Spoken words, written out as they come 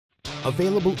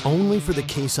Available only for the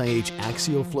Case IH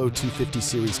Axial Flow 250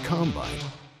 Series Combine,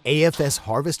 AFS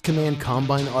Harvest Command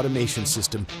Combine Automation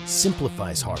System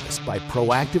simplifies harvest by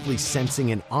proactively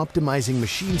sensing and optimizing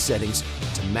machine settings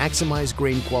to maximize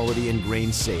grain quality and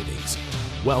grain savings.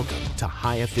 Welcome to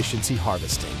high-efficiency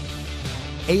harvesting.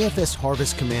 AFS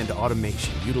Harvest Command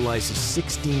Automation utilizes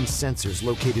 16 sensors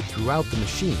located throughout the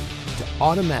machine to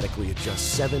automatically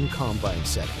adjust 7 combine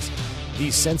settings.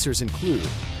 These sensors include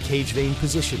cage vane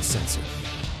position sensor,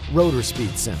 rotor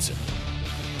speed sensor,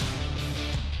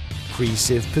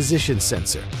 pre-sieve position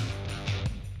sensor,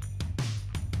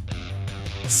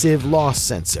 sieve loss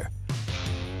sensor,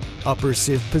 upper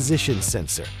sieve position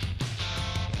sensor,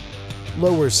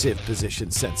 lower sieve position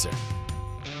sensor,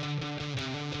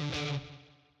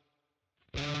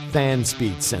 fan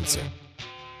speed sensor,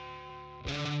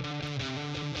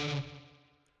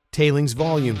 tailings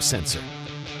volume sensor,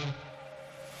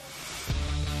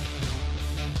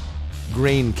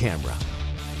 grain camera,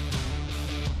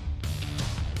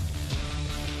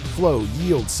 flow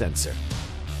yield sensor,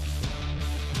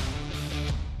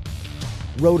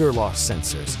 rotor loss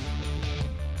sensors,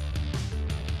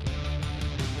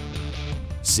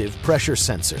 sieve pressure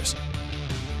sensors,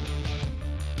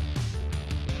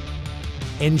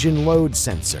 engine load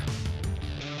sensor,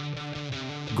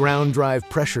 ground drive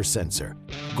pressure sensor,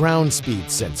 ground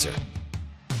speed sensor,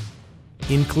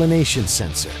 inclination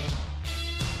sensor,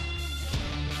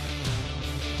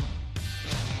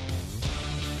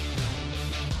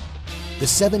 The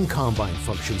 7 combine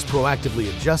functions proactively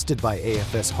adjusted by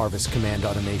AFS Harvest Command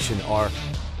Automation are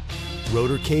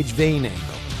rotor cage vane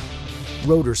angle,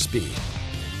 rotor speed,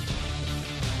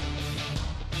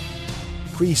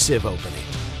 pre-sieve opening,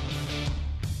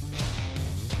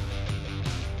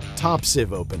 top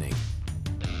sieve opening,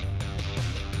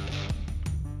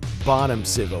 bottom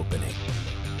sieve opening,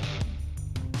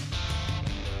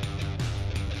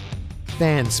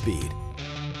 fan speed,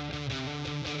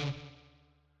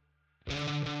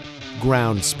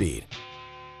 ground speed.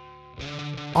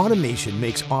 Automation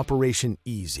makes operation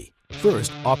easy.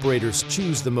 First, operators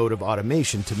choose the mode of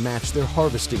automation to match their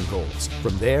harvesting goals.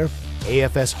 From there,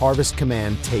 AFS Harvest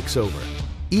Command takes over.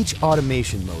 Each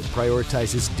automation mode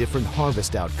prioritizes different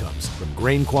harvest outcomes, from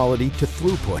grain quality to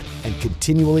throughput, and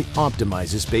continually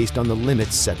optimizes based on the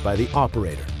limits set by the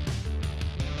operator.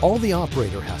 All the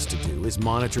operator has to do is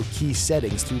monitor key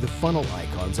settings through the funnel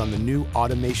icons on the new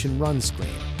automation run screen.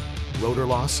 Rotor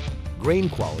loss, grain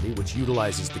quality, which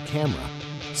utilizes the camera,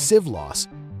 sieve loss,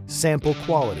 sample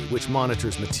quality, which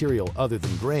monitors material other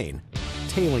than grain,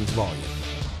 tailings volume.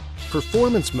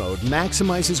 Performance mode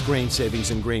maximizes grain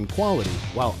savings and grain quality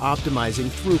while optimizing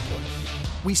throughput.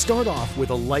 We start off with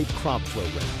a light crop flow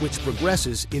rate, which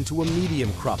progresses into a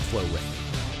medium crop flow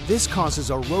rate. This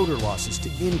causes our rotor losses to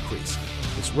increase.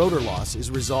 This rotor loss is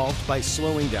resolved by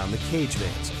slowing down the cage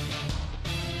vanes.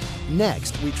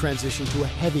 Next, we transition to a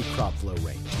heavy crop flow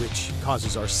rate, which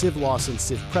causes our sieve loss and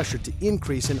sieve pressure to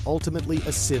increase and ultimately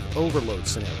a sieve overload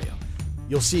scenario.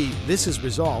 You'll see this is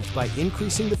resolved by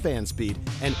increasing the fan speed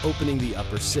and opening the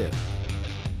upper sieve.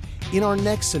 In our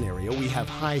next scenario, we have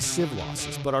high sieve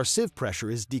losses, but our sieve pressure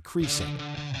is decreasing.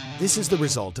 This is the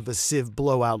result of a sieve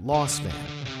blowout loss fan.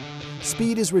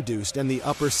 Speed is reduced and the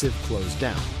upper sieve closed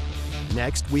down.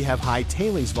 Next, we have high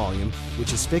tailings volume,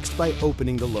 which is fixed by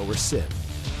opening the lower sieve.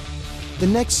 The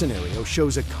next scenario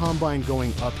shows a combine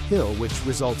going uphill, which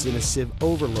results in a sieve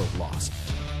overload loss.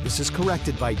 This is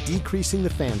corrected by decreasing the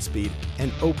fan speed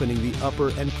and opening the upper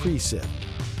and pre-sieve.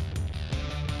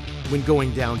 When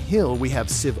going downhill, we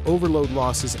have sieve overload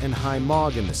losses and high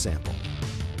MOG in the sample.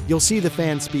 You'll see the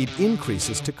fan speed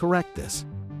increases to correct this.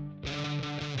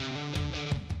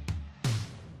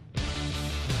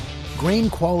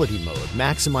 Grain quality mode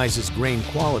maximizes grain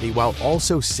quality while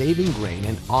also saving grain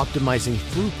and optimizing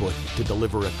throughput to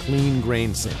deliver a clean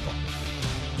grain sample.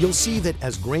 You'll see that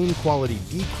as grain quality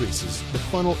decreases, the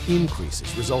funnel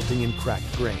increases, resulting in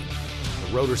cracked grain.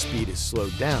 The rotor speed is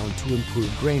slowed down to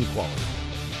improve grain quality.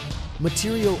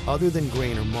 Material other than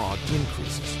grain or MOG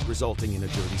increases, resulting in a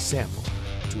dirty sample.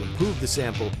 To improve the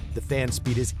sample, the fan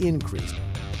speed is increased.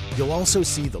 You'll also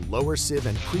see the lower sieve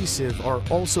and pre-sieve are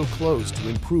also closed to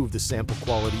improve the sample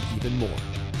quality even more.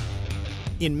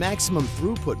 In maximum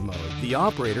throughput mode, the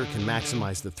operator can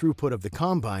maximize the throughput of the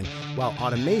combine, while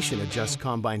automation adjusts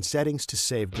combine settings to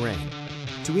save grain.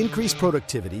 To increase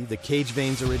productivity, the cage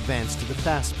vanes are advanced to the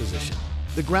fast position.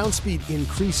 The ground speed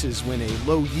increases when a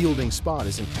low-yielding spot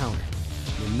is encountered.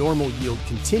 When normal yield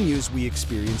continues, we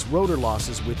experience rotor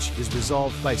losses, which is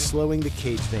resolved by slowing the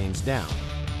cage vanes down.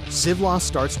 Sieve loss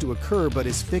starts to occur but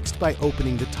is fixed by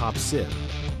opening the top sieve.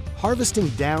 Harvesting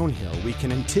downhill, we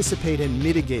can anticipate and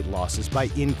mitigate losses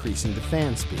by increasing the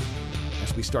fan speed.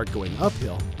 As we start going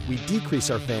uphill, we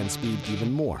decrease our fan speed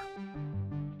even more.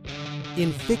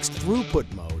 In fixed throughput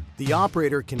mode, the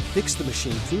operator can fix the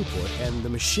machine throughput and the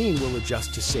machine will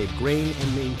adjust to save grain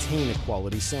and maintain a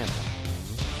quality sample.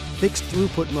 Fixed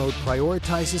throughput mode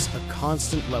prioritizes a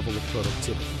constant level of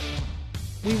productivity.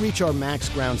 We reach our max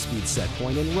ground speed set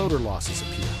point and rotor losses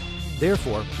appear.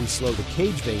 Therefore, we slow the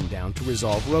cage vane down to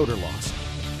resolve rotor loss.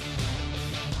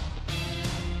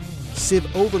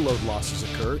 Sieve overload losses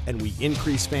occur and we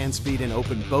increase fan speed and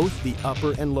open both the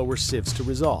upper and lower sieves to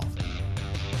resolve.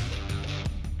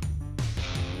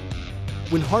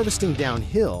 When harvesting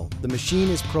downhill, the machine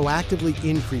is proactively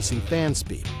increasing fan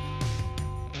speed.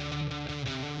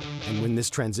 And when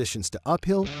this transitions to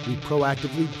uphill, we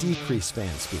proactively decrease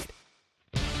fan speed.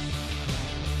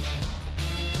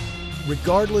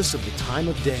 Regardless of the time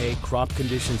of day, crop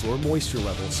conditions, or moisture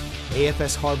levels,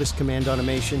 AFS Harvest Command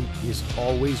Automation is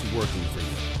always working for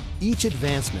you. Each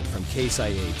advancement from Case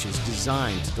IH is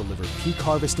designed to deliver peak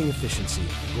harvesting efficiency,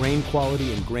 grain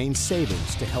quality, and grain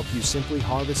savings to help you simply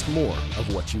harvest more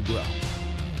of what you grow.